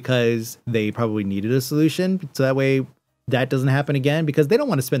up because they probably needed a solution. So that way that doesn't happen again, because they don't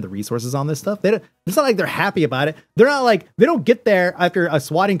want to spend the resources on this stuff. They don't, it's not like they're happy about it. They're not like, they don't get there after a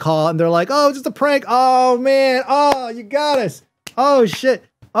swatting call and they're like, oh, it's just a prank. Oh man. Oh, you got us. Oh shit.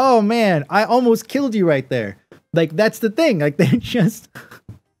 Oh man, I almost killed you right there. Like, that's the thing. Like, they just,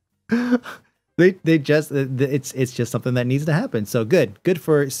 they just, it's just something that needs to happen. So good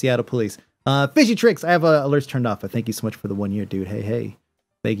for Seattle police. Fishy Tricks, I have alerts turned off, but thank you so much for the 1 year, dude. Hey,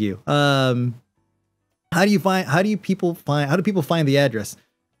 thank you. How do people find the address?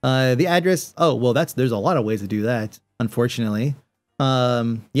 The address, oh, well, there's a lot of ways to do that, unfortunately.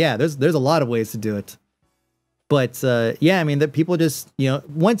 Yeah, there's a lot of ways to do it. But yeah, I mean, that people just,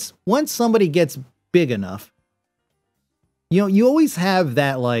 once somebody gets big enough, you always have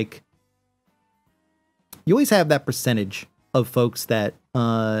that, like, you always have that percentage of folks that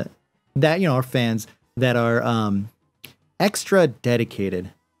are fans that are extra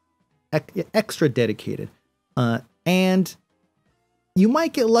dedicated. And you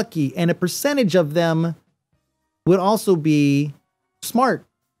might get lucky, and a percentage of them would also be smart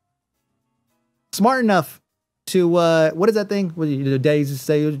enough to what is that thing? What the days used to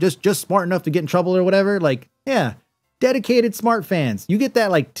say, just smart enough to get in trouble or whatever. Like, yeah, dedicated smart fans. You get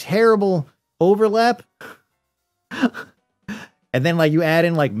that like terrible overlap, and then like you add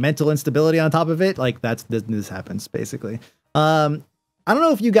in like mental instability on top of it. Like this happens basically. I don't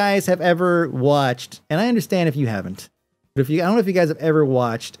know if you guys have ever watched, and I understand if you haven't, but I don't know if you guys have ever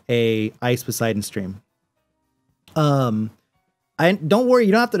watched a Ice Poseidon stream. Don't worry,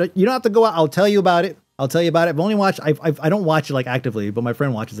 you don't have to go out. I'll tell you about it. I've only watched, I don't watch it like actively, but my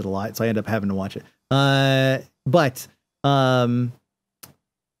friend watches it a lot, so I end up having to watch it. But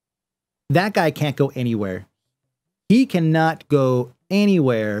that guy can't go anywhere. He cannot go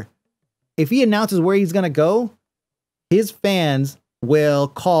anywhere. If he announces where he's gonna go, his fans will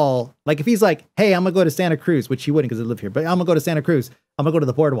call. Like, if he's like, hey, I'm gonna go to Santa Cruz, which he wouldn't because they live here, but I'm gonna go to Santa Cruz, I'm gonna go to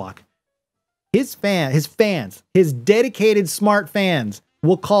the boardwalk. His fans, his dedicated smart fans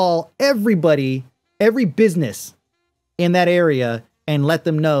will call everybody, every business in that area and let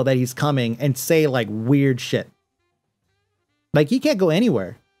them know that he's coming and say like weird shit. Like, he can't go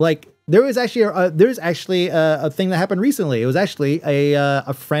anywhere. Like, there was actually a thing that happened recently. It was actually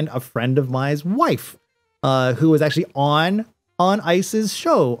a friend of mine's wife, who was actually on Ice's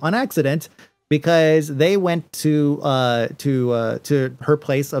show on accident, because they went to her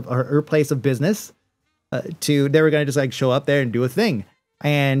place of business. They were gonna just like show up there and do a thing,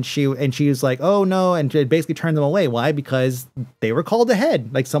 and she was like, oh no, and it basically turned them away. Why? Because they were called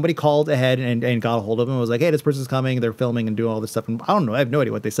ahead. Like, somebody called ahead and got a hold of them and was like, hey, this person's coming, they're filming and doing all this stuff. And I don't know, I have no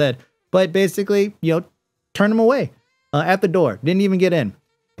idea what they said, but basically, turned them away at the door. Didn't even get in.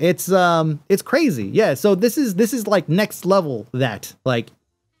 It's crazy. Yeah. So this is like next level. That, like,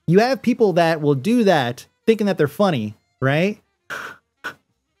 you have people that will do that thinking that they're funny, right?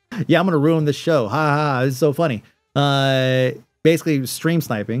 Yeah, I'm going to ruin the show. Ha ha. It's so funny. Basically stream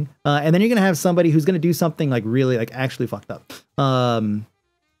sniping. And then you're going to have somebody who's going to do something like really like actually fucked up.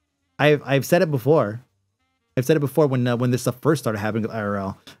 I've said it before. When this stuff first started happening with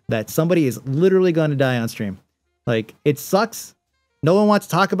IRL, that somebody is literally going to die on stream. Like, it sucks. No one wants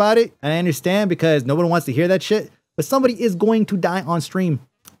to talk about it. And I understand, because no one wants to hear that shit, but somebody is going to die on stream.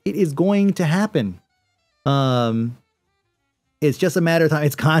 It is going to happen. It's just a matter of time.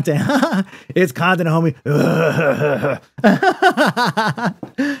 It's content. It's content, homie.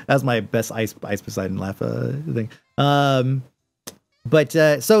 That's my best Ice Poseidon laugh thing. But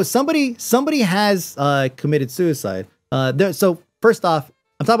so somebody has committed suicide. So first off,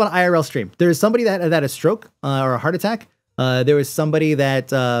 I'm talking about an IRL stream. There's somebody that had a stroke or a heart attack. There was somebody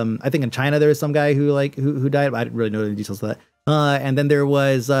that I think in China there was some guy who died. I didn't really know the details of that. And then there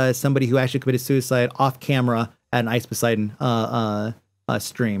was somebody who actually committed suicide off camera at an Ice Poseidon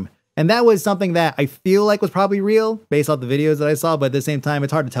stream. And that was something that I feel like was probably real based off the videos that I saw. But at the same time,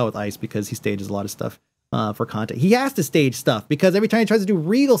 it's hard to tell with Ice, because he stages a lot of stuff for content. He has to stage stuff, because every time he tries to do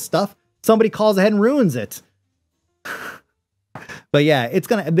real stuff, somebody calls ahead and ruins it. But yeah, it's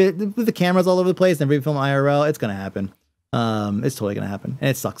with the cameras all over the place and every film IRL, it's gonna happen. It's totally gonna happen, and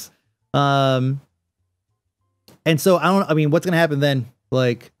it sucks. And so what's gonna happen then?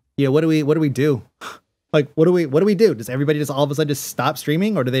 Like, what do we do? Like, what do we do? Does everybody just all of a sudden just stop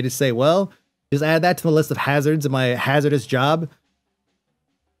streaming, or do they just say, well, just add that to the list of hazards in my hazardous job?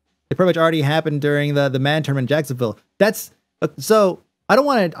 It pretty much already happened during the Man tournament in Jacksonville. That's so. I don't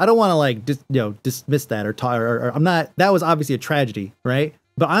want to like just dismiss that or I'm not. That was obviously a tragedy, right?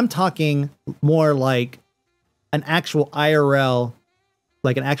 But I'm talking more like an actual IRL,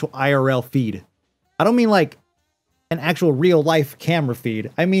 feed. I don't mean like an actual real life camera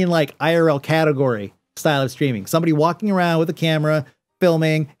feed. I mean like IRL category. style of streaming. Somebody walking around with a camera,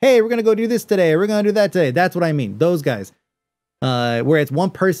 filming, hey, we're going to go do this today. We're going to do that today. That's what I mean. Those guys. Where it's one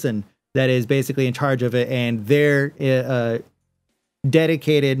person that is basically in charge of it, and their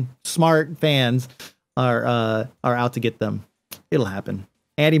dedicated, smart fans are out to get them. It'll happen.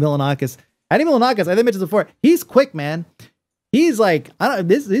 Andy Milonakis, I think I mentioned this before. He's quick, man. He's like,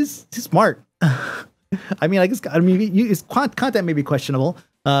 he's smart. I mean, like, his content may be questionable,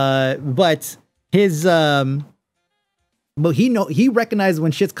 but his but he recognizes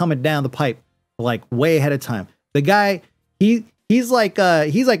when shit's coming down the pipe, like way ahead of time. The guy, he's like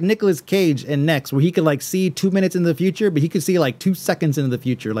Nicolas Cage in Next, where he could like see 2 minutes into the future, but he could see like 2 seconds into the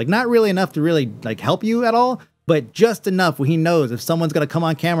future. Like, not really enough to really like help you at all, but just enough where he knows if someone's gonna come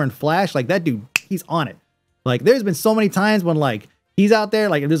on camera and flash, like that dude, he's on it. Like, there's been so many times when like he's out there,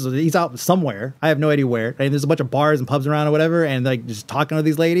 like he's out somewhere, I have no idea where, and there's a bunch of bars and pubs around or whatever, and like just talking to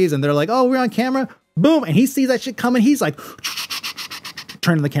these ladies, and they're like, oh, we're on camera, boom, and he sees that shit coming, he's like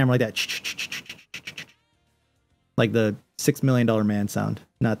turning the camera like that, like the $6 Million Man sound,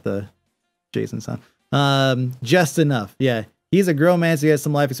 not the Jason sound. Just enough. Yeah, he's a grown man, so he has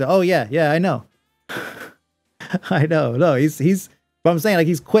some life experience. Oh yeah, I know. I know. No, he's. But I'm saying, like,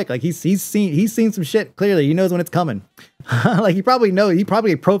 he's quick. Like, he's seen some shit. Clearly, he knows when it's coming. Like, he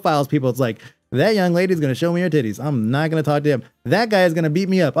probably profiles people. It's like, that young lady's gonna show me her titties. I'm not gonna talk to him. That guy is gonna beat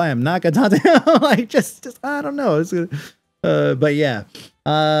me up. I am not gonna talk to him. Like, just I don't know. It's but yeah.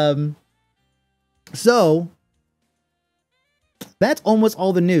 So that's almost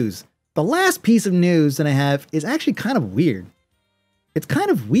all the news. The last piece of news that I have is actually kind of weird. It's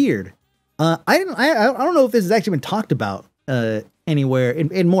kind of weird. I don't know if this has actually been talked about anywhere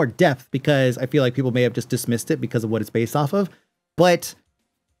in more depth, because I feel like people may have just dismissed it because of what it's based off of. But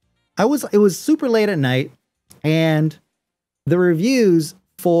it was super late at night, and the reviews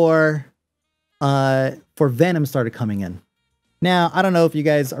for Venom started coming in. Now, I don't know if you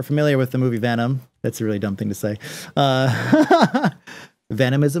guys are familiar with the movie Venom. That's a really dumb thing to say.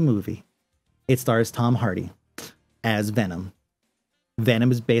 Venom is a movie. It stars Tom Hardy as Venom.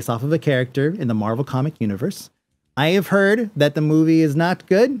 Venom is based off of a character in the Marvel comic universe. I have heard that the movie is not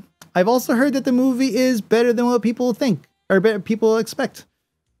good. I've also heard that the movie is better than what people think, or better people expect.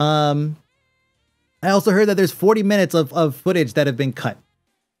 I also heard that there's 40 minutes of footage that have been cut.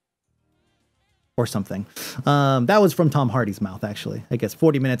 Or something. That was from Tom Hardy's mouth, actually. I guess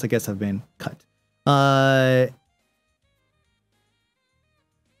 40 minutes, have been cut. But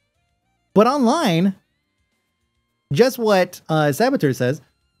online, just what Saboteur says,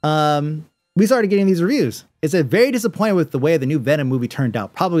 we started getting these reviews. It said, very disappointed with the way the new Venom movie turned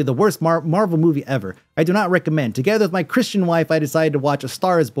out. Probably the worst Marvel movie ever. I do not recommend. Together with my Christian wife, I decided to watch A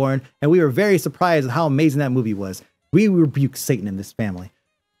Star is Born, and we were very surprised at how amazing that movie was. We rebuke Satan in this family.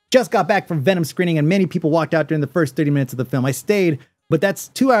 Just got back from Venom screening, and many people walked out during the first 30 minutes of the film. I stayed, but that's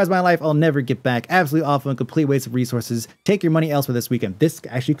 2 hours of my life I'll never get back. Absolutely awful and complete waste of resources. Take your money elsewhere this weekend. This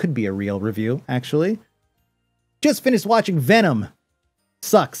actually could be a real review, actually. Just finished watching Venom.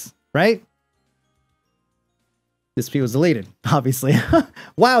 Sucks, right? This tweet was deleted, obviously.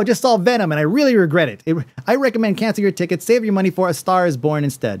 Wow, just saw Venom, and I really regret it. I recommend cancel your ticket, save your money for A Star is Born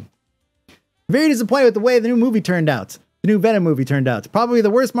instead. Very disappointed with the way the new movie turned out. The new Venom movie turned out. Probably the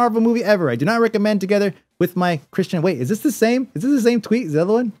worst Marvel movie ever. I do not recommend. Together with my Christian... Wait, is this the same? Is this the same tweet as the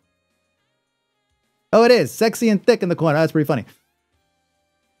other one? Oh, it is. Sexy and thick in the corner. Oh, that's pretty funny.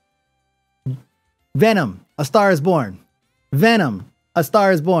 Venom, A Star is Born. Venom, A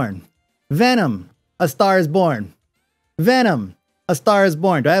Star is Born. Venom, A Star is Born. Venom, A Star is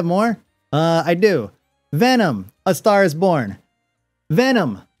Born. Do I have more? I do. Venom, A Star is Born.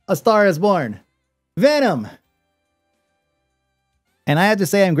 Venom, A Star is Born. Venom. And I have to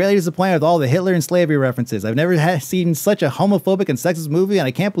say, I'm greatly disappointed with all the Hitler and slavery references. I've never seen such a homophobic and sexist movie, and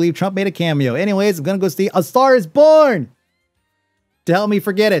I can't believe Trump made a cameo. Anyways, I'm gonna go see A Star is Born to help me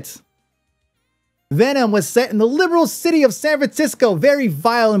forget it. Venom was set in the liberal city of San Francisco, very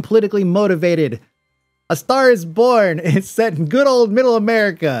vile and politically motivated. A Star is Born is set in good old middle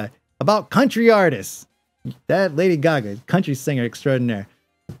America about country artists. That Lady Gaga, country singer extraordinaire.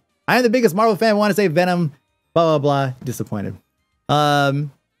 I am the biggest Marvel fan. I want to say Venom, blah, blah, blah. Disappointed.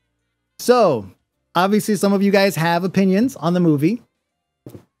 So obviously some of you guys have opinions on the movie.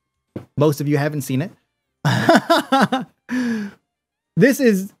 Most of you haven't seen it. This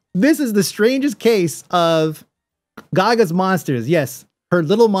is the strangest case of Gaga's monsters. Yes, her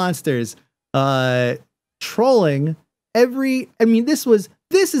little monsters, trolling every, I mean, this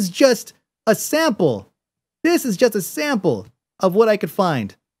is just a sample. This is just a sample of what I could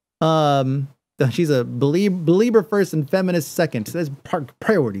find. She's a believer first and feminist second. That's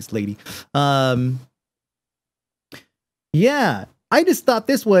priorities, lady. Yeah, I just thought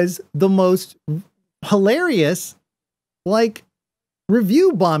this was the most hilarious, like,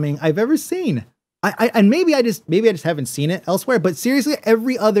 review bombing I've ever seen. And maybe I just haven't seen it elsewhere, but seriously,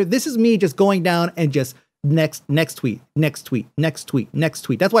 this is me just going down and just next tweet. That's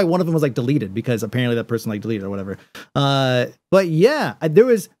why one of them was like deleted, because apparently that person like deleted or whatever. But yeah,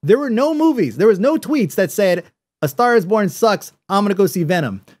 there were no movies. There was no tweets that said A Star Is Born sucks, I'm gonna go see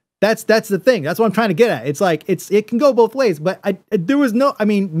Venom. That's the thing. That's what I'm trying to get at. It's like, it can go both ways, but there was no, I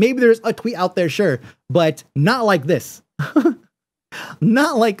mean, maybe there's a tweet out there, sure, but not like this.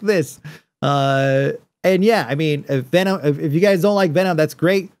 Not like this. And yeah, I mean, if you guys don't like Venom, that's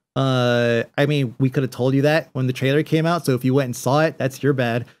great. I mean, we could have told you that when the trailer came out, so if you went and saw it, that's your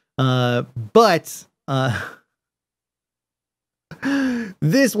bad. But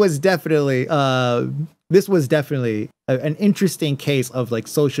this was definitely an interesting case of like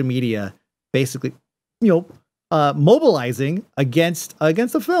social media basically, mobilizing against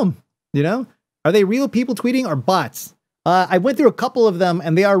the film. Are they real people tweeting or bots? I went through a couple of them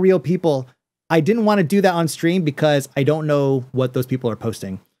and they are real people. I didn't want to do that on stream because I don't know what those people are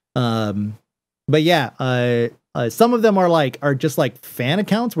posting. But yeah, some of them are just like fan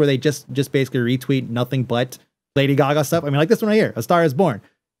accounts where they just basically retweet nothing but Lady Gaga stuff. I mean, like this one right here, A Star Is Born.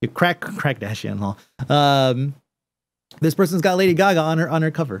 You crack Dashian Hall. This person's got Lady Gaga on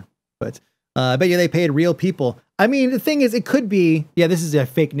her cover, but I bet you they paid real people. I mean, the thing is, it could be, yeah, this is a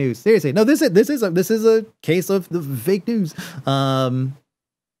fake news. Seriously, no, this is a case of the fake news.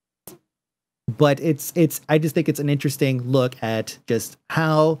 But I just think it's an interesting look at just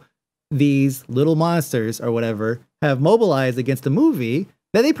how these little monsters or whatever have mobilized against a movie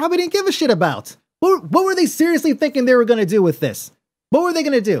that they probably didn't give a shit about. What were they seriously thinking they were going to do with this? What were they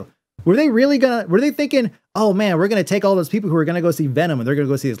going to do? Were they thinking, oh man, we're going to take all those people who are going to go see Venom and they're going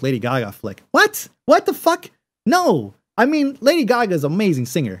to go see this Lady Gaga flick? What the fuck? No. I mean, Lady Gaga is an amazing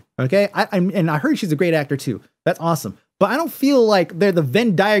singer. Okay. And I heard she's a great actor too. That's awesome. But I don't feel like they're the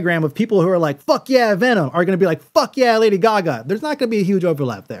Venn diagram of people who are like, fuck yeah, Venom, are going to be like, fuck yeah, Lady Gaga. There's not going to be a huge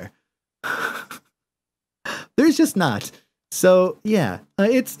overlap there. There's just not. So yeah,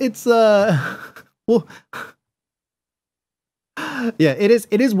 well, yeah,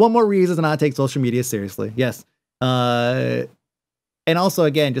 it is one more reason to not take social media seriously. Yes. And also,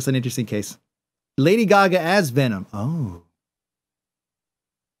 again, just an interesting case. Lady Gaga as Venom. Oh.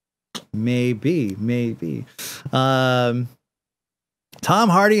 Maybe. Tom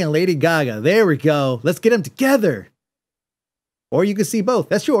Hardy and Lady Gaga. There we go. Let's get them together. Or you could see both.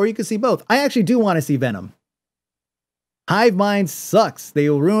 That's true. Or you could see both. I actually do want to see Venom. Hive mind sucks. They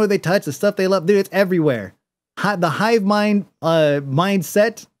will ruin what they touch. The stuff they love. Dude, it's everywhere. The hive mind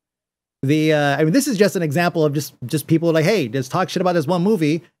mindset. I mean, this is just an example of just people like, hey, just talk shit about this one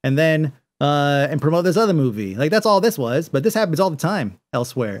movie and then and promote this other movie. Like, that's all this was. But this happens all the time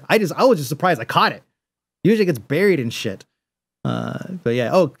elsewhere. I was just surprised I caught it. Usually it gets buried in shit. But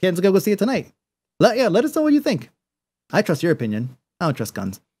yeah. Oh, Ken's gonna go see it tonight. Let us know what you think. I trust your opinion. I don't trust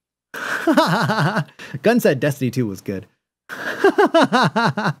Guns. Gun said Destiny 2 was good.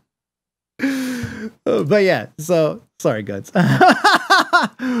 But yeah, so sorry, Guns. Wow,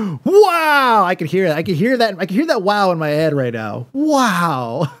 I can hear it. I can hear that wow in my head right now.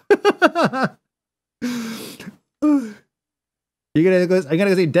 Wow. I'm gonna go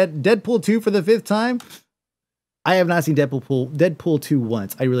see Deadpool 2 for the 5th time. I have not seen Deadpool 2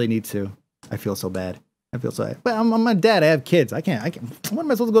 once. I really need to. I feel so bad. But I'm a dad. I have kids. I can't. When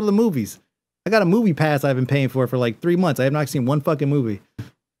am I supposed to go to the movies? I got a movie pass I've been paying for like 3 months. I have not seen one fucking movie.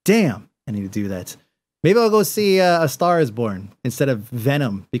 Damn. I need to do that. Maybe I'll go see A Star Is Born instead of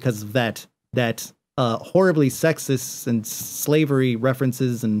Venom because of that horribly sexist and slavery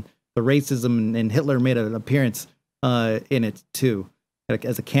references and the racism, and Hitler made an appearance in it too,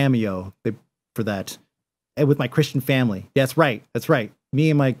 as a cameo for that. And with my Christian family. That's right.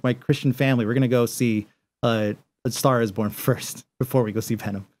 Me and my Christian family, we're going to go see A Star Is Born first before we go see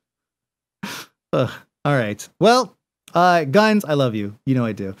Venom. All right. Well, Guns, I love you. You know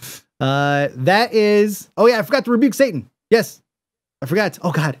I do. That is... Oh, yeah, I forgot to rebuke Satan. Yes, I forgot.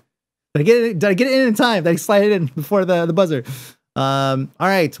 Oh, God. Did I get it in time? Did I slide it in before the buzzer? All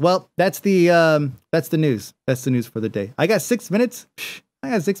right. Well, that's the news. That's the news for the day. I got 6 minutes. I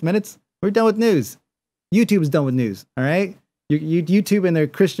got 6 minutes. We're done with news. YouTube is done with news. All right. YouTube and their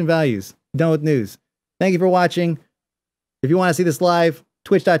Christian values. Done with news. Thank you for watching. If you want to see this live,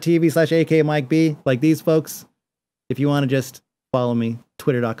 twitch.tv/AKMikeB, like these folks. If you want to just follow me,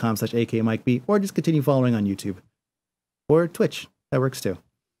 twitter.com/AKMikeB, or just continue following on YouTube or Twitch. That works too.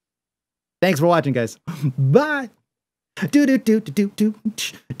 Thanks for watching, guys. Bye.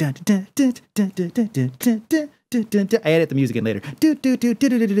 I edit the music in later.